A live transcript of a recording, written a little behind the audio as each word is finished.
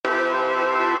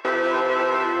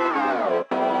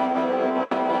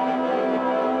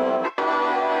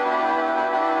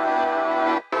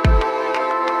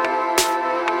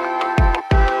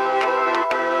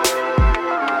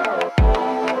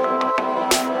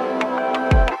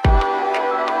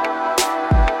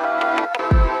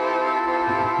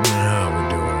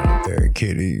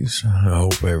Kiddies. I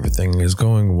hope everything is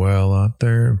going well out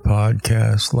there in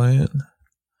podcast land.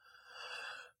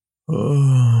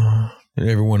 Did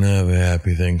everyone have a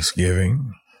happy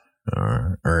Thanksgiving?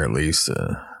 Or at least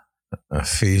a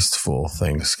feastful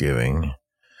Thanksgiving.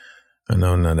 I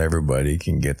know not everybody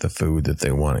can get the food that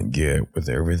they want to get with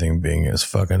everything being as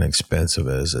fucking expensive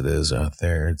as it is out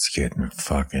there. It's getting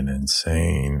fucking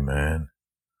insane, man.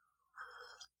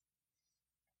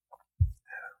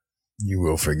 You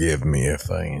will forgive me if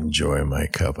I enjoy my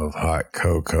cup of hot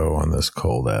cocoa on this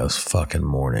cold ass fucking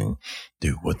morning.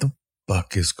 Dude, what the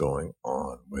fuck is going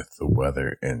on with the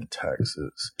weather in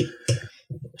Texas?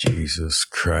 Jesus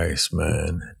Christ,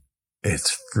 man.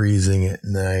 It's freezing at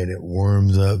night. It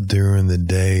warms up during the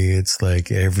day. It's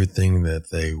like everything that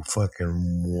they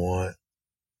fucking want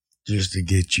just to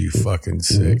get you fucking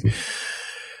sick.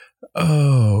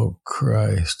 Oh,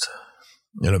 Christ.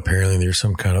 And apparently there's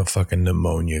some kind of fucking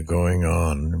pneumonia going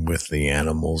on with the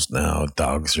animals now.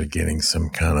 Dogs are getting some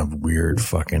kind of weird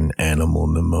fucking animal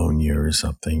pneumonia or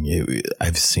something.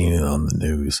 I've seen it on the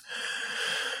news.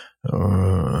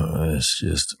 It's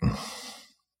just...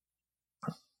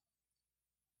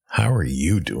 How are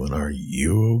you doing? Are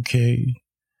you okay?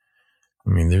 I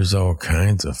mean, there's all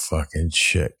kinds of fucking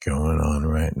shit going on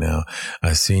right now.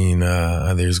 I seen,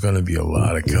 there's going to be a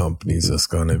lot of companies that's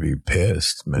going to be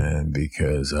pissed, man,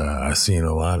 because, I seen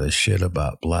a lot of shit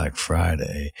about Black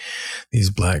Friday.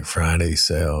 These Black Friday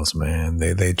sales, man,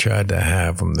 they tried to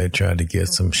have them. They tried to get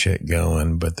some shit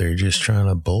going, but they're just trying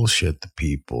to bullshit the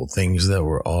people. Things that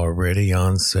were already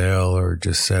on sale or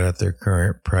just set at their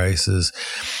current prices.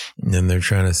 And then they're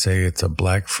trying to say it's a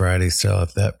Black Friday sale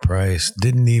at that price.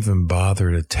 Didn't even bother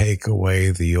to take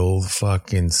away the old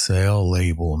fucking sale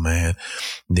label, man.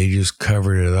 They just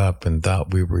covered it up and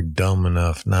thought we were dumb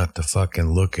enough not to fucking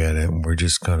look at it, and we're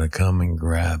just gonna come and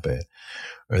grab it.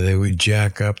 Or they would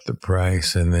jack up the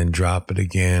price and then drop it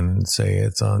again and say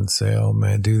it's on sale,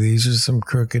 man. Dude, these are some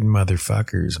crooked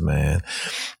motherfuckers, man.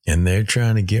 And they're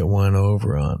trying to get one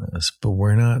over on us. But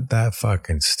we're not that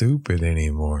fucking stupid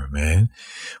anymore, man.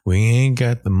 We ain't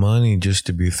got the money just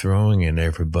to be throwing at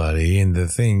everybody. And the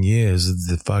thing is,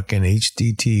 the fucking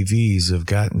HD TVs have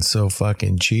gotten so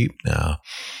fucking cheap now.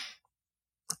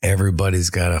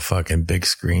 Everybody's got a fucking big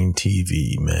screen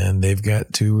TV, man. They've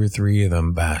got 2 or 3 of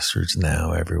them bastards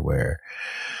now everywhere.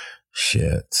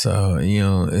 Shit. So,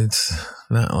 it's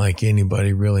not like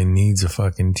anybody really needs a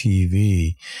fucking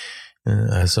TV.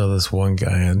 I saw this one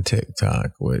guy on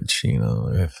TikTok, which,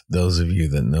 if those of you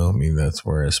that know me, that's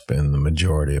where I spend the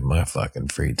majority of my fucking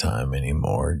free time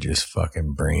anymore. Just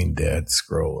fucking brain dead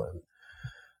scrolling.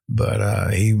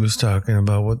 But he was talking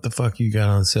about what the fuck you got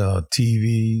on sale.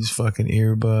 TVs, fucking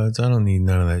earbuds. I don't need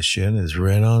none of that shit. Is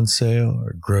rent on sale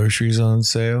or groceries on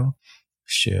sale?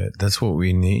 Shit, that's what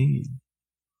we need.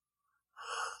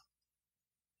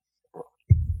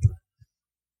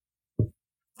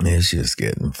 It's just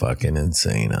getting fucking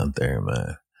insane out there,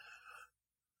 man.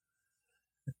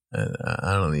 And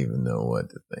I don't even know what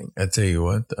to think. I tell you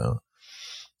what, though.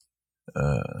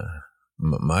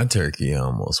 My turkey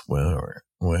almost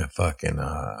went fucking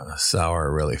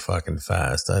sour really fucking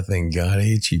fast. I think God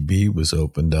HEB was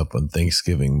opened up on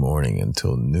Thanksgiving morning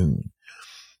until noon.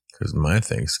 Because my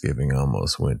Thanksgiving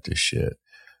almost went to shit.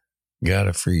 Got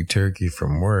a free turkey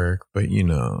from work, but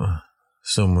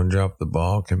someone dropped the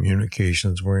ball,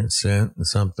 communications weren't sent, and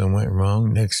something went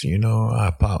wrong. Next thing you know, I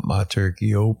popped my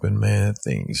turkey open, man.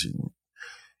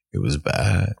 It was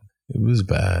bad. It was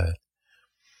bad.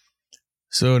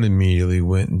 So it immediately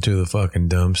went into the fucking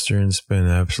dumpster and spent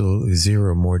absolutely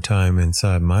 0 more time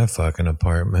inside my fucking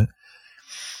apartment.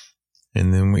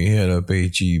 And then we hit up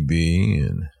HEB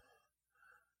and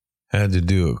had to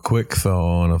do a quick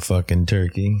thaw on a fucking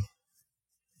turkey.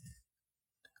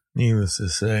 Needless to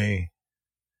say,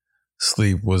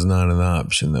 sleep was not an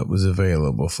option that was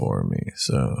available for me.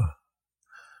 So,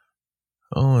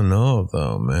 all in all,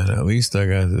 though, man, at least I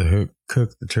got to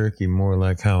cook the turkey more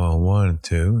like how I wanted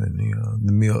to. And,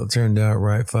 the meal turned out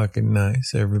right fucking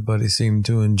nice. Everybody seemed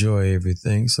to enjoy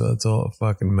everything. So that's all that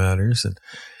fucking matters. And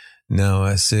now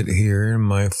I sit here in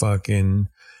my fucking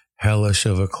hellish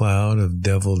of a cloud of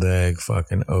deviled egg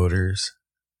fucking odors.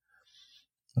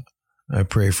 I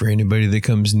pray for anybody that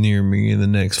comes near me in the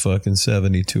next fucking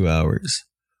 72 hours.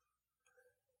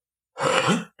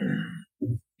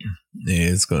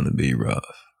 It's going to be rough.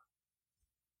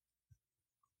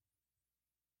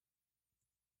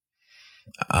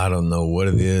 I don't know what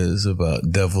it is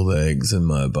about deviled eggs in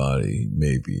my body.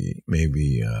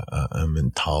 Maybe I'm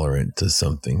intolerant to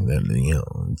something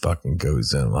that, fucking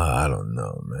goes in. I don't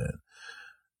know, man.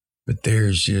 But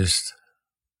there's just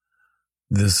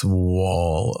this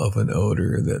wall of an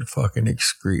odor that fucking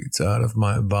excretes out of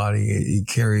my body. It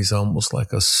carries almost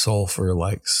like a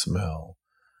sulfur-like smell.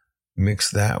 Mix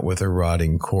that with a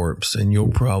rotting corpse and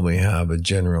you'll probably have a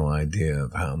general idea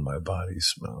of how my body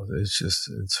smells.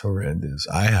 It's horrendous.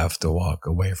 I have to walk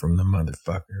away from the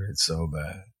motherfucker. It's so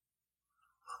bad.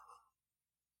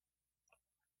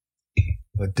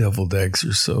 But deviled eggs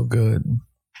are so good.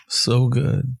 So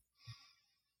good.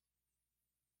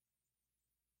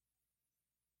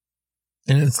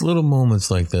 And it's little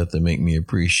moments like that that make me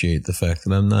appreciate the fact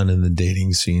that I'm not in the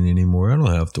dating scene anymore. I don't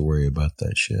have to worry about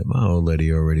that shit. My old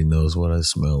lady already knows what I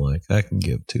smell like. I can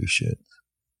give two shits.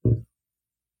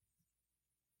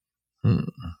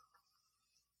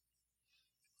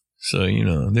 So, you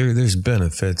know, there's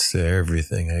benefits to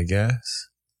everything, I guess.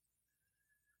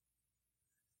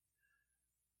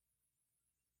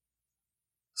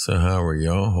 So how are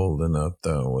y'all holding up,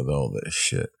 though, with all this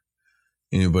shit?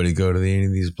 Anybody go to any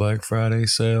of these Black Friday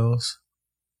sales?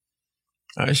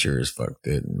 I sure as fuck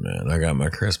didn't, man. I got my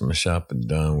Christmas shopping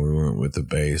done. We went with the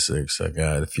basics. I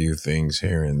got a few things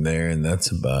here and there, and that's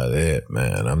about it,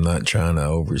 man. I'm not trying to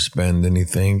overspend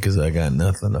anything because I got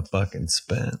nothing to fucking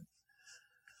spend.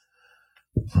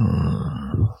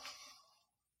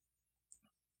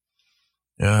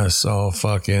 Yeah, I saw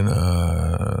fucking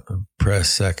press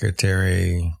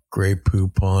secretary Grey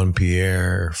Poupon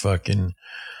Pierre fucking,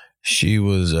 she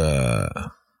was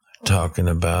talking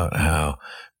about how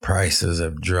prices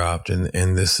have dropped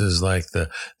and this is like the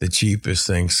cheapest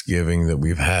Thanksgiving that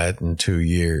we've had in 2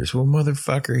 years. Well,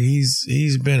 motherfucker,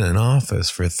 he's been in office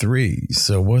for 3.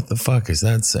 So what the fuck is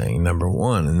that saying? Number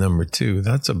one. And number two,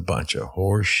 that's a bunch of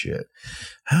horse shit.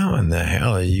 How in the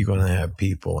hell are you going to have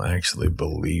people actually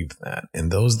believe that?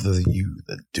 And those of you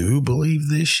that do believe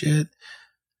this shit,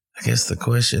 I guess the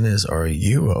question is, are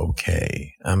you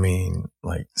okay? I mean,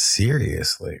 like,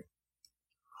 seriously.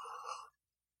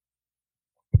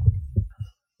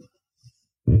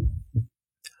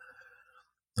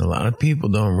 A lot of people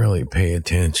don't really pay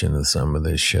attention to some of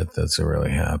this shit that's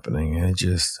really happening. And it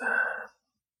just,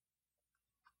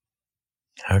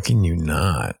 how can you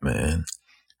not, man?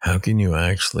 How can you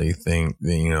actually think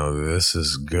that, you know, this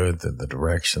is good, that the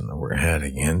direction that we're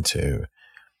heading into,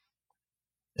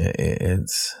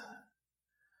 it's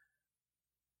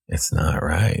not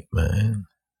right, man.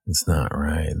 It's not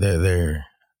right.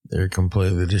 They're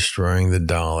completely destroying the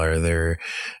dollar. They're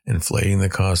inflating the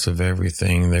cost of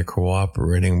everything. They're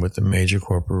cooperating with the major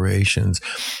corporations.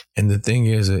 And the thing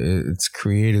is, it's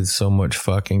created so much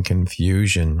fucking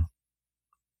confusion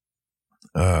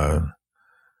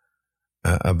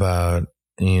about,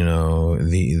 you know,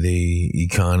 the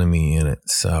economy in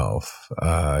itself.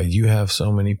 You have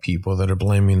so many people that are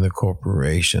blaming the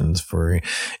corporations for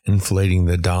inflating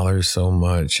the dollar so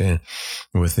much, and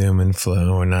with them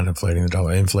not inflating the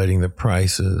dollar, inflating the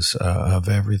prices of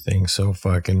everything so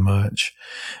fucking much,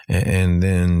 and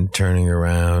then turning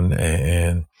around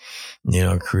and you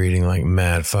know, creating like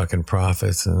mad fucking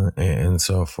profits and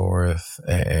so forth,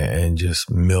 and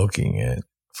just milking it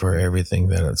for everything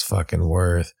that it's fucking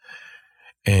worth.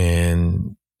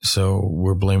 And so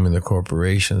we're blaming the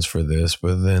corporations for this,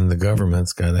 but then the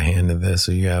government's got a hand in this.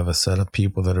 So you have a set of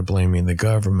people that are blaming the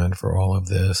government for all of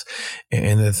this.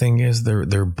 And the thing is,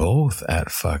 they're both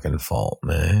at fucking fault,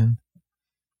 man.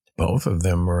 Both of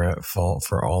them are at fault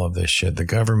for all of this shit. The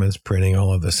government's printing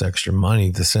all of this extra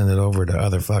money to send it over to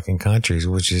other fucking countries,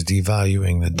 which is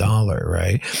devaluing the dollar,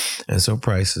 right? And so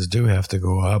prices do have to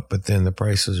go up, but then the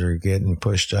prices are getting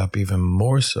pushed up even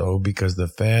more so because the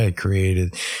Fed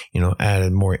created, you know,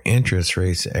 added more interest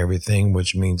rates to everything,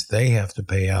 which means they have to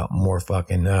pay out more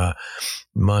fucking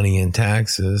money in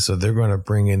taxes. So they're going to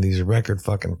bring in these record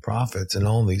fucking profits, and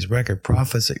all these record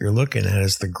profits that you're looking at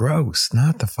is the gross,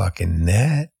 not the fucking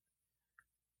net.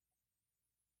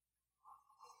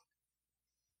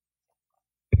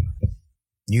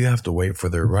 You have to wait for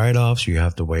their write-offs. You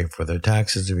have to wait for their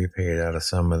taxes to be paid out of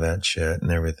some of that shit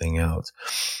and everything else.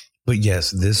 But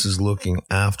yes, this is looking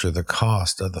after the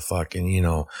cost of the fucking, you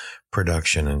know,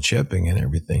 production and shipping and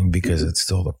everything, because it's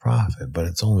still the profit, but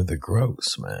it's only the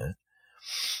gross, man.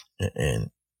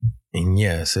 And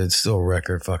yes, it's still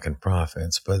record fucking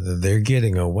profits, but they're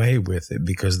getting away with it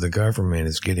because the government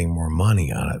is getting more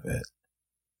money out of it.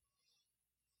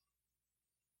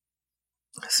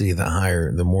 See,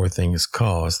 the more things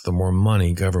cost, the more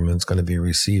money government's going to be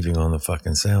receiving on the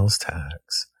fucking sales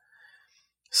tax.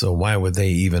 So why would they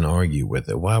even argue with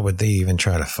it? Why would they even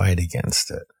try to fight against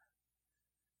it?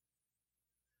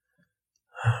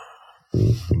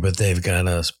 But they've got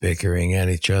us bickering at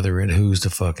each other at who's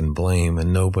to fucking blame,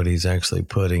 and nobody's actually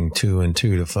putting 2 and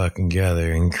 2 to fucking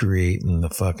together and creating the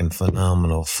fucking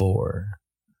phenomenal 4.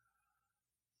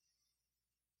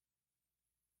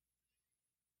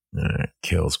 It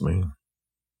kills me.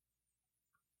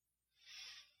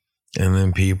 And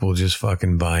then people just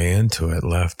fucking buy into it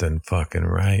left and fucking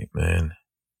right, man.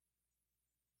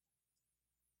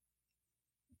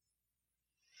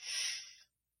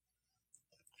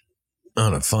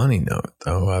 On a funny note,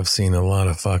 though, I've seen a lot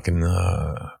of fucking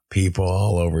people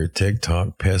all over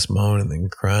TikTok piss, moaning, and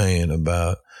crying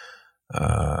about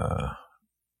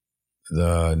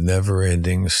the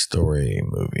Never-Ending Story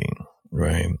movie,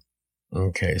 right?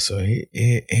 Okay, so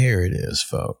here it is,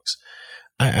 folks.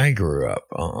 I grew up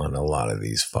on a lot of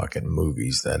these fucking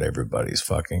movies that everybody's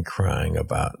fucking crying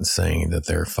about and saying that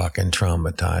they're fucking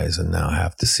traumatized and now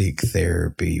have to seek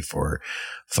therapy for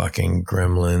fucking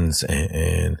Gremlins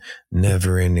and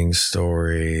Never Ending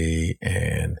Story.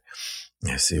 And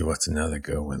let's see, what's another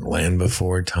good one? Land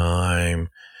Before Time.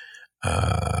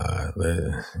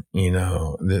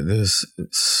 There's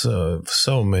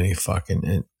so many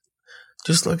fucking.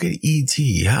 Just look at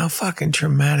E.T. How fucking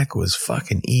traumatic was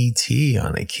fucking E.T.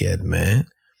 on a kid, man?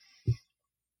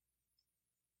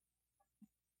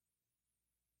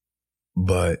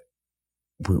 But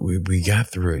we got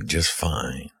through it just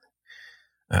fine.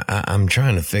 I'm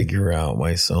trying to figure out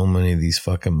why so many of these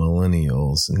fucking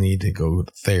millennials need to go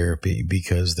to therapy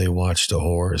because they watched a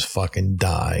horse fucking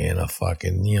die in a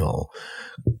fucking,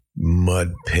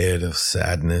 mud pit of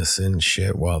sadness and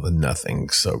shit while the nothing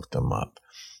soaked them up.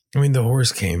 I mean, the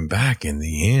horse came back in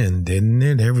the end, didn't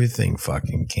it? Everything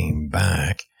fucking came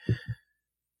back.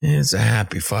 It's a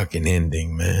happy fucking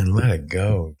ending, man. Let it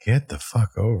go. Get the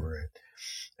fuck over it.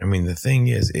 I mean, the thing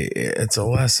is, it's a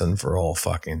lesson for all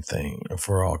fucking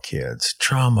for all kids.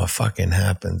 Trauma fucking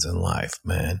happens in life,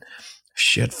 man.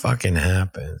 Shit fucking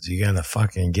happens. You gotta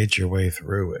fucking get your way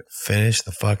through it. Finish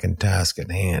the fucking task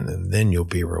at hand, and then you'll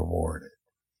be rewarded.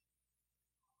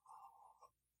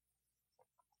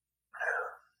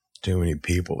 Too many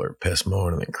people are piss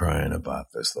moaning and crying about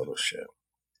this little shit.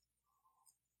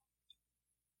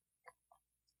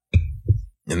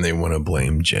 And they want to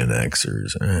blame Gen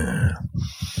Xers.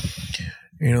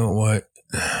 You know what?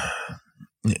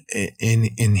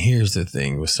 And here's the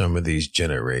thing with some of these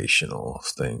generational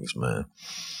things, man.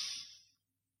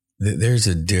 There's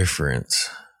a difference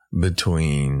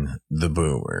between the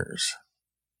boomers.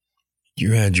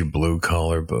 You had your blue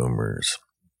collar boomers.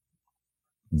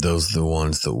 Those are the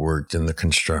ones that worked in the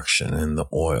construction and the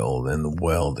oil and the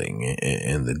welding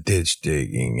and the ditch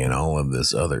digging and all of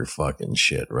this other fucking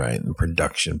shit, right? And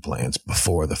production plants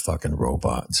before the fucking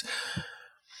robots.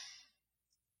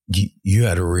 You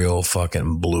had real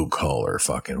fucking blue collar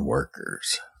fucking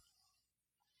workers,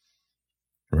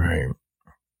 right?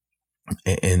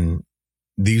 And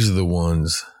these are the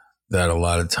ones that a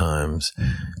lot of times,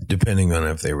 depending on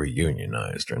if they were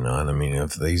unionized or not, I mean,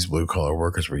 if these blue collar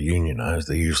workers were unionized,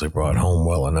 they usually brought home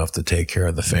well enough to take care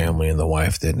of the family and the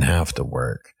wife didn't have to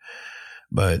work.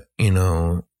 But,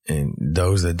 and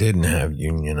those that didn't have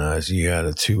unionized, you had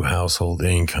a 2 household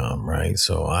income, right?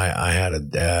 So I had a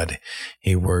dad,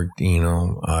 he worked,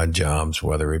 odd jobs,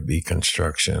 whether it be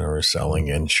construction or selling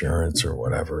insurance or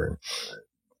whatever.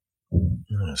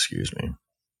 Excuse me.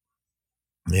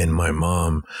 And my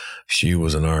mom, she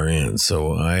was an RN.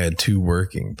 So I had 2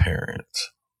 working parents.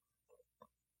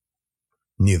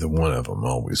 Neither one of them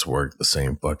always worked the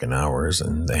same fucking hours,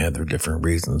 and they had their different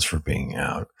reasons for being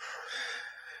out.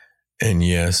 And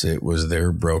yes, it was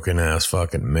their broken ass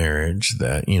fucking marriage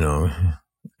that,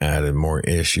 added more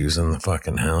issues in the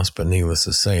fucking house. But needless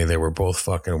to say, they were both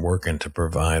fucking working to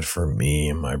provide for me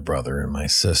and my brother and my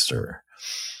sister.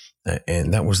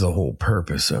 And that was the whole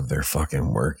purpose of their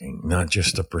fucking working, not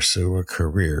just to pursue a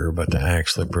career, but to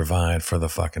actually provide for the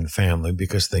fucking family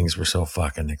because things were so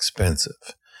fucking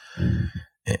expensive.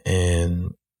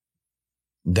 And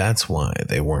that's why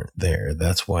they weren't there.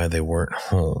 That's why they weren't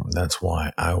home. That's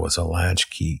why I was a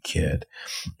latchkey kid.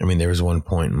 I mean, there was one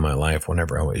point in my life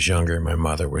whenever I was younger, my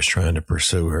mother was trying to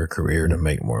pursue her career to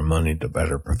make more money to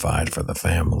better provide for the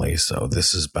family. So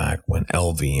this is back when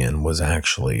LVN was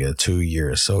actually a 2-year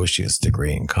associate's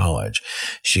degree in college.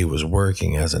 She was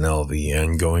working as an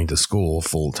LVN, going to school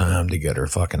full time to get her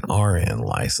fucking RN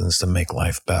license to make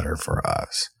life better for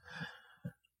us.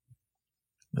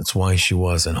 That's why she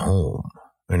wasn't home.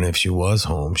 And if she was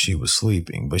home, she was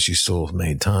sleeping, but she still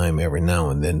made time every now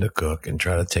and then to cook and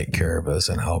try to take care of us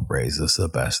and help raise us the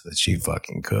best that she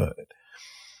fucking could.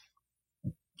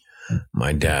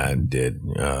 My dad did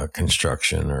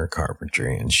construction or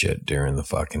carpentry and shit during the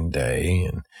fucking day.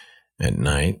 And at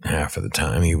night, half of the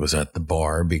time, he was at the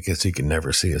bar because he could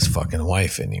never see his fucking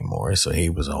wife anymore. So he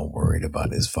was all worried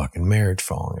about his fucking marriage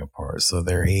falling apart. So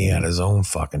there he had his own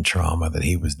fucking trauma that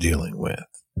he was dealing with.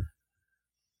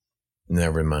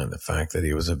 Never mind the fact that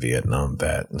he was a Vietnam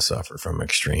vet and suffered from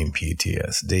extreme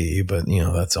PTSD. But, you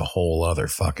know, that's a whole other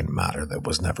fucking matter that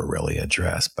was never really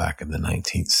addressed back in the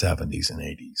 1970s and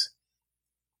 80s.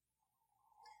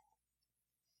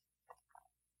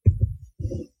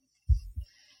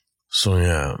 So,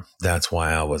 yeah, that's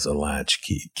why I was a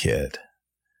latchkey kid.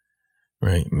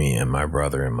 Right? Me and my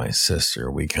brother and my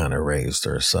sister, we kind of raised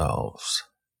ourselves.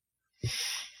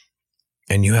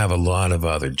 And you have a lot of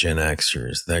other Gen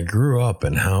Xers that grew up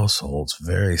in households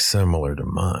very similar to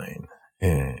mine.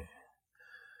 And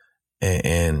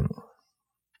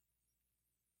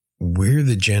we're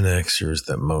the Gen Xers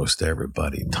that most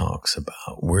everybody talks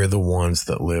about. We're the ones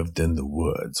that lived in the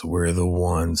woods. We're the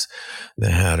ones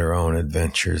that had our own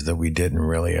adventures that we didn't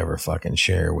really ever fucking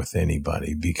share with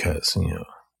anybody because, you know,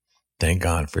 thank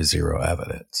God for zero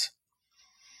evidence.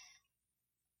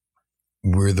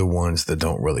 We're the ones that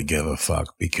don't really give a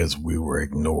fuck because we were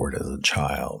ignored as a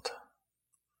child.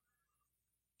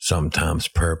 Sometimes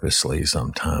purposely,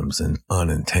 sometimes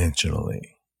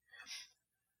unintentionally.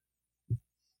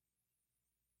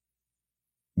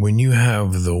 When you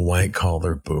have the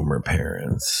white-collar boomer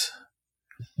parents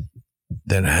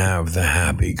that have the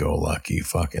happy-go-lucky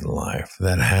fucking life,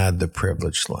 that had the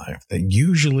privileged life, that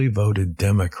usually voted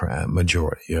Democrat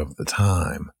majority of the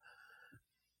time,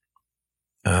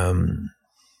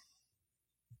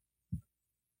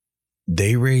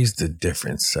 they raised a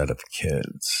different set of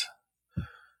kids.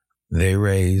 They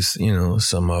raised, you know,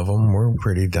 some of them were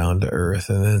pretty down to earth,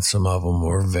 and then some of them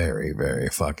were very, very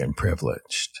fucking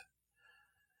privileged.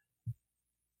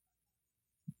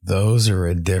 Those are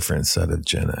a different set of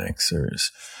Gen Xers.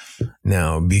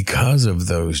 Now, because of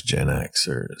those Gen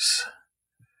Xers,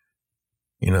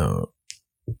 you know,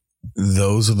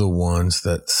 those are the ones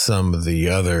that some of the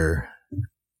other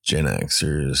Gen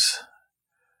Xers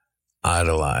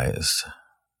idolized.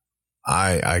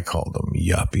 I called them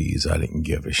yuppies. I didn't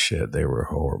give a shit. They were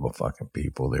horrible fucking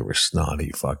people. They were snotty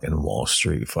fucking Wall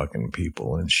Street fucking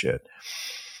people and shit.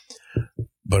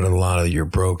 But a lot of your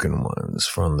broken ones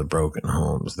from the broken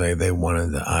homes, they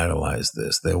wanted to idolize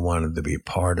this. They wanted to be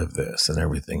part of this and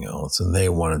everything else. And they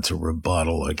wanted to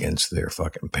rebuttal against their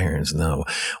fucking parents. Now,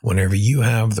 whenever you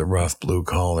have the rough blue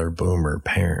collar boomer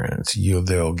parents,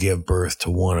 they'll give birth to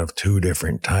one of two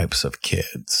different types of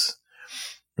kids.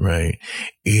 Right?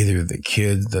 Either the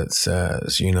kid that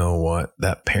says, you know what,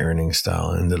 that parenting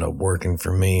style ended up working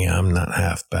for me. I'm not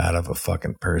half bad of a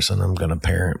fucking person. I'm going to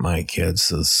parent my kids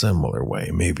a similar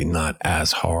way. Maybe not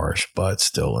as harsh, but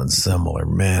still in similar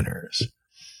manners.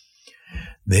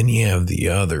 Then you have the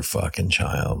other fucking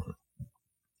child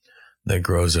that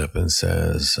grows up and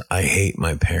says, I hate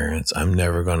my parents. I'm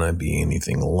never going to be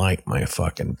anything like my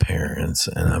fucking parents.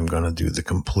 And I'm going to do the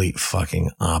complete fucking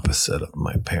opposite of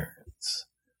my parents.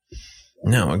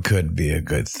 Now, it could be a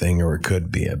good thing or it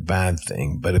could be a bad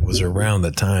thing, but it was around the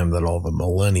time that all the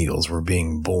millennials were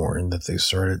being born that they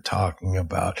started talking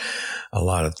about a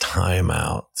lot of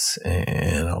timeouts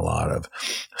and a lot of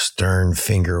stern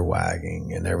finger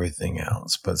wagging and everything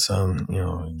else. But some, you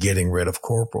know, getting rid of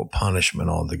corporal punishment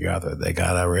altogether. They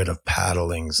got rid of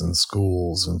paddlings in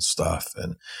schools and stuff.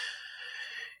 And,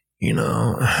 you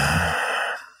know,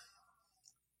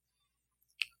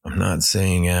 I'm not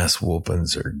saying ass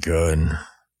whoopings are good.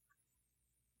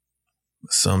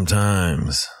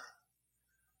 Sometimes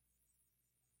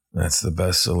that's the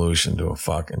best solution to a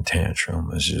fucking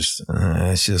tantrum.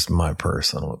 It's just my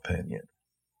personal opinion.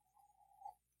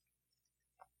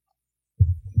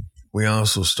 We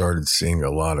also started seeing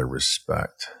a lot of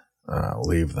respect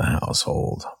leave the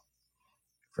household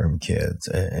from kids.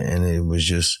 And it was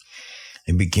just...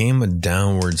 it became a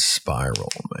downward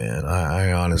spiral, man.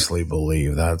 I honestly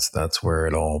believe that's where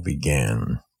it all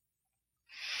began.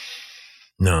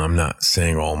 No, I'm not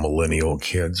saying all millennial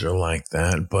kids are like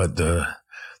that, but the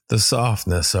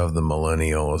softness of the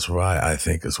millennials, right, I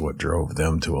think is what drove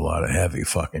them to a lot of heavy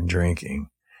fucking drinking.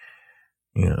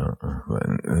 You know,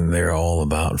 and they're all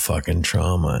about fucking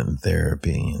trauma and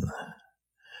therapy. And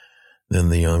then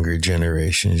the younger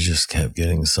generations just kept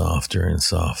getting softer and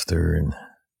softer and...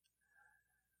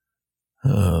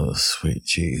 oh, sweet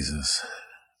Jesus.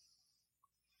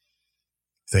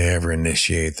 If they ever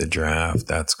initiate the draft,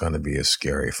 that's going to be a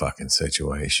scary fucking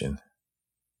situation.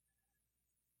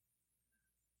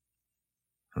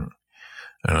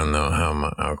 I don't know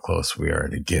how close we are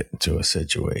to getting to a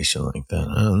situation like that.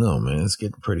 I don't know, man. It's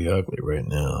getting pretty ugly right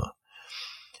now.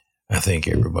 I think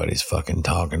everybody's fucking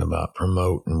talking about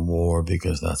promoting war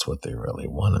because that's what they really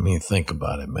want. I mean, think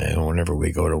about it, man. Whenever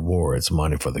we go to war, it's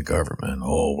money for the government.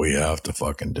 Oh, we have to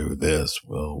fucking do this.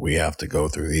 Well, we have to go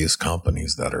through these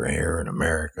companies that are here in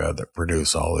America that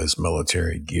produce all this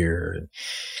military gear.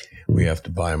 We have to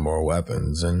buy more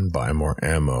weapons and buy more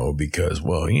ammo because,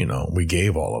 well, you know, we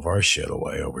gave all of our shit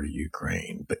away over to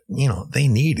Ukraine. But, you know, they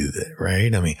needed it,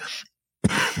 right? I mean,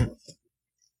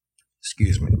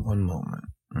 excuse me, one moment.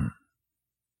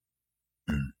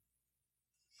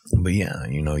 But yeah,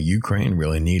 you know, Ukraine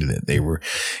really needed it. They were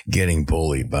getting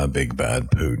bullied by big bad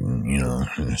Putin, you know,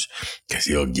 because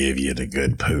he'll give you the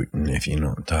good Putin if you know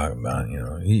what I'm talking about. You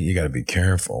know, you got to be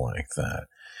careful like that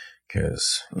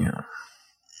because, you know,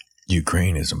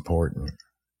 Ukraine is important.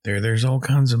 There's all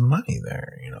kinds of money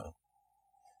there, you know.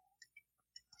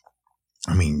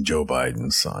 I mean, Joe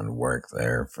Biden's son worked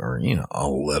there for, you know, a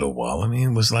little while. I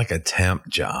mean, it was like a temp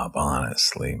job,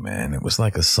 honestly, man. It was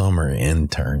like a summer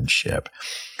internship.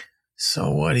 So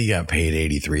what? He got paid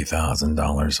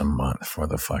 $83,000 a month for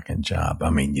the fucking job. I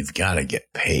mean, you've got to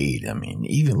get paid. I mean,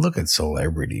 even look at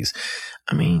celebrities.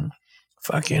 I mean,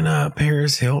 fucking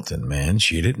Paris Hilton, man.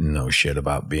 She didn't know shit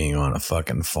about being on a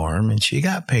fucking farm, and she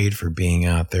got paid for being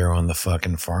out there on the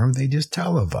fucking farm. They just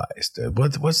televised it.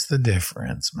 What's the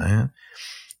difference, man?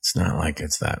 It's not like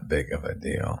it's that big of a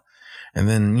deal. And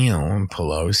then, you know,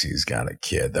 Pelosi's got a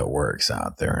kid that works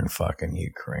out there in fucking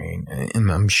Ukraine,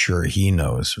 and I'm sure he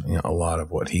knows, you know, a lot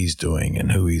of what he's doing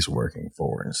and who he's working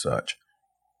for and such.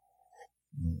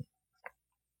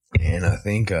 And I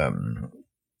think, I don't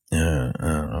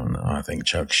know. I think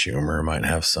Chuck Schumer might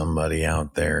have somebody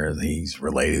out there that he's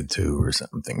related to or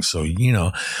something. So, you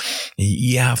know,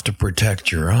 you have to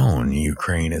protect your own.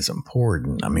 Ukraine is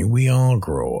important. I mean, we all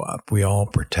grow up. We all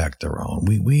protect our own.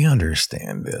 We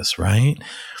understand this, right?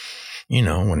 You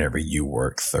know, whenever you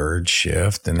work third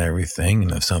shift and everything,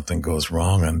 and if something goes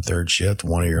wrong on third shift,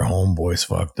 one of your homeboys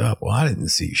fucked up. Well, I didn't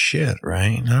see shit,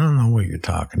 right? I don't know what you're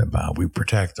talking about. We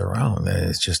protect our own.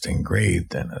 It's just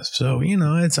engraved in us. So, you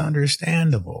know, it's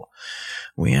understandable.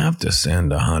 We have to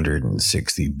send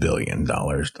 $160 billion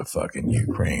to fucking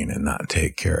Ukraine and not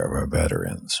take care of our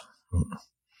veterans.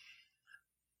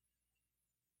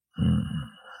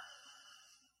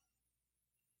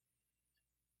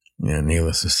 Yeah,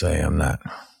 needless to say, I'm not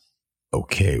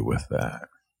okay with that.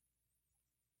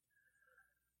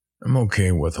 I'm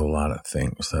okay with a lot of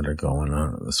things that are going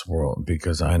on in this world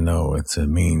because I know it's a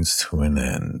means to an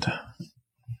end.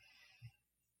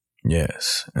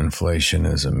 Yes, inflation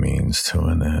is a means to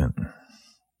an end.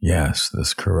 Yes,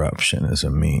 this corruption is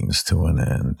a means to an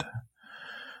end.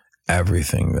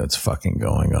 Everything that's fucking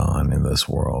going on in this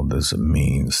world is a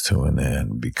means to an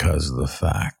end because of the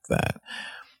fact that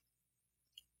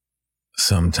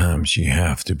sometimes you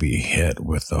have to be hit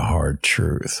with the hard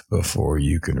truth before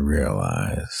you can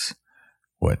realize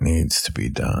what needs to be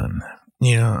done.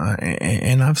 You know,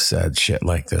 and I've said shit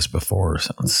like this before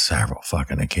on several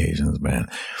fucking occasions, man.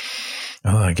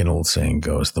 Like an old saying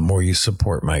goes, the more you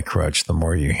support my crutch, the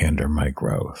more you hinder my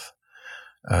growth.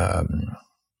 I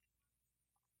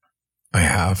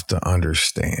have to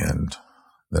understand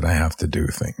that I have to do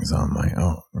things on my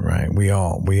own, right? We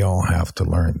all have to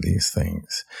learn these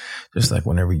things. Just like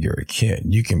whenever you're a kid,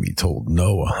 you can be told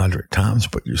no 100 times,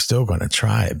 but you're still going to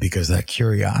try it because that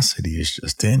curiosity is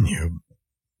just in you.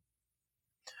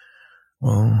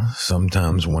 Well,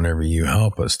 sometimes whenever you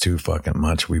help us too fucking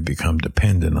much, we become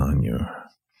dependent on you.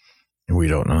 And we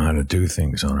don't know how to do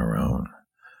things on our own.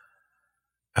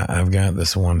 I've got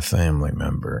this one family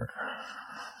member.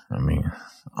 I mean,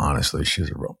 honestly, she's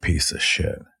a real piece of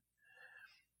shit.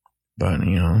 But,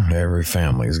 you know, every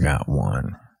family's got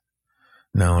one.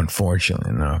 Now,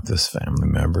 unfortunately enough, this family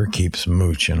member keeps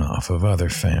mooching off of other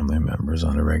family members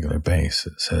on a regular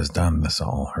basis, has done this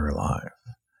all her life.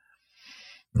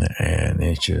 And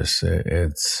it's just,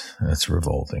 it's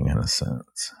revolting in a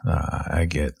sense. I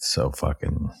get so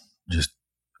fucking just,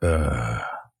 don't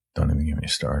even get me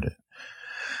started.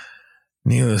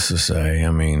 Needless to say,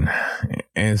 I mean,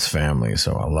 it's family,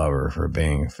 so I love her for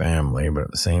being family, but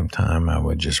at the same time, I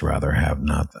would just rather have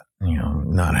not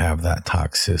have that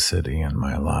toxicity in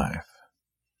my life.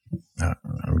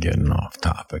 I'm getting off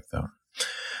topic though.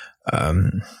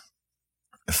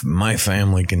 If my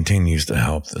family continues to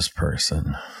help this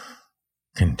person,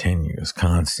 continues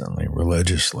constantly,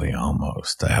 religiously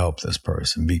almost, to help this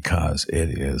person because it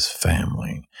is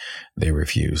family, they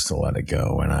refuse to let it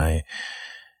go, and I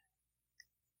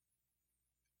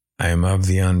am of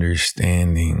the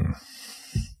understanding,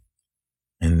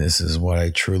 and this is what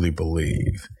I truly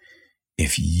believe,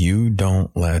 if you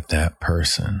don't let that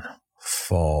person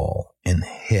fall and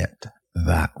hit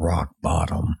that rock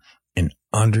bottom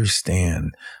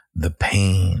understand the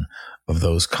pain of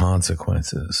those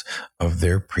consequences of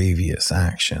their previous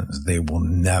actions, they will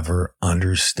never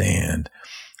understand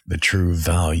the true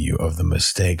value of the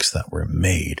mistakes that were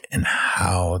made and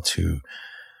how to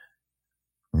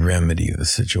remedy the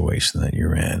situation that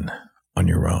you're in on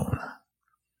your own.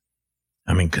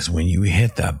 I mean, because when you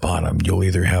hit that bottom, you'll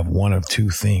either have one of two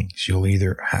things. You'll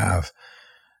either have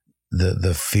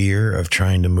the fear of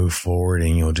trying to move forward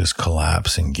and you'll just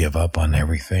collapse and give up on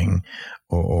everything,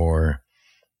 or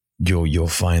you'll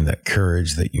find that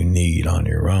courage that you need on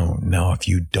your own. Now, if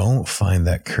you don't find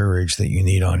that courage that you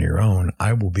need on your own,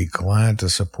 I will be glad to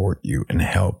support you and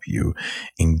help you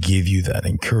and give you that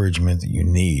encouragement that you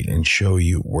need and show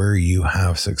you where you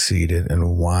have succeeded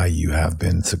and why you have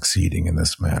been succeeding in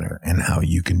this manner and how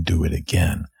you can do it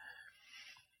again.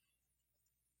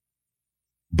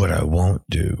 What I won't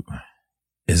do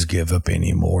is give up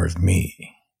any more of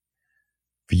me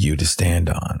for you to stand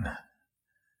on,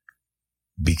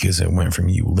 because it went from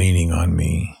you leaning on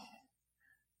me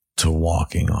to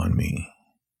walking on me.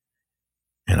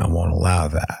 And I won't allow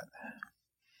that.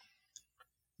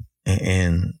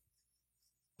 And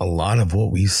a lot of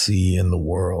what we see in the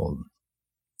world,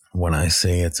 when I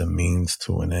say it's a means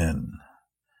to an end,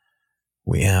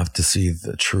 we have to see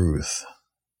the truth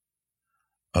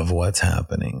of what's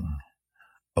happening,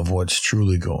 of what's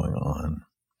truly going on.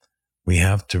 We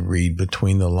have to read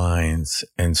between the lines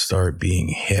and start being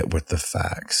hit with the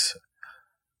facts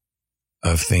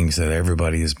of things that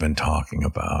everybody has been talking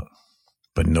about,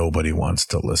 but nobody wants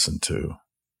to listen to.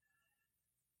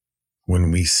 When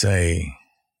we say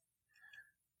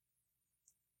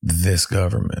this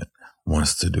government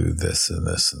wants to do this and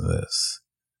this and this,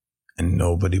 and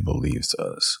nobody believes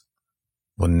us,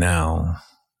 well, now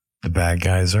the bad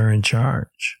guys are in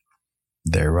charge.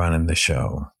 They're running the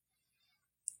show.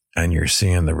 And you're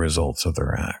seeing the results of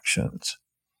their actions.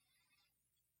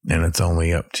 And it's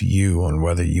only up to you on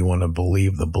whether you want to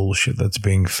believe the bullshit that's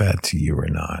being fed to you or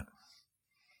not.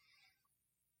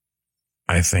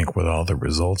 I think with all the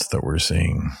results that we're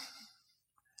seeing,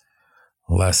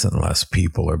 less and less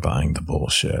people are buying the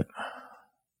bullshit.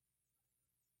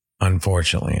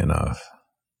 Unfortunately enough,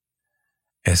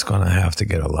 it's going to have to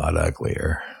get a lot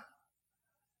uglier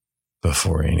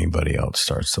before anybody else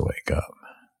starts to wake up.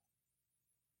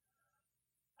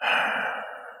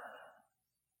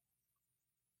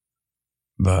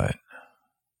 But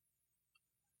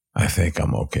I think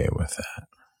I'm okay with that.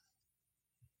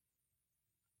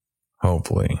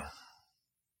 Hopefully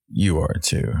you are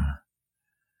too,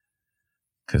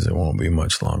 because it won't be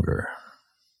much longer.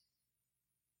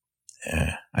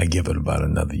 I give it about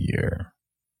another year.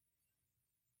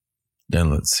 Then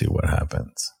let's see what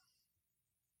happens.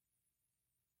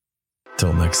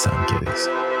 Till next time,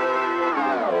 kiddies.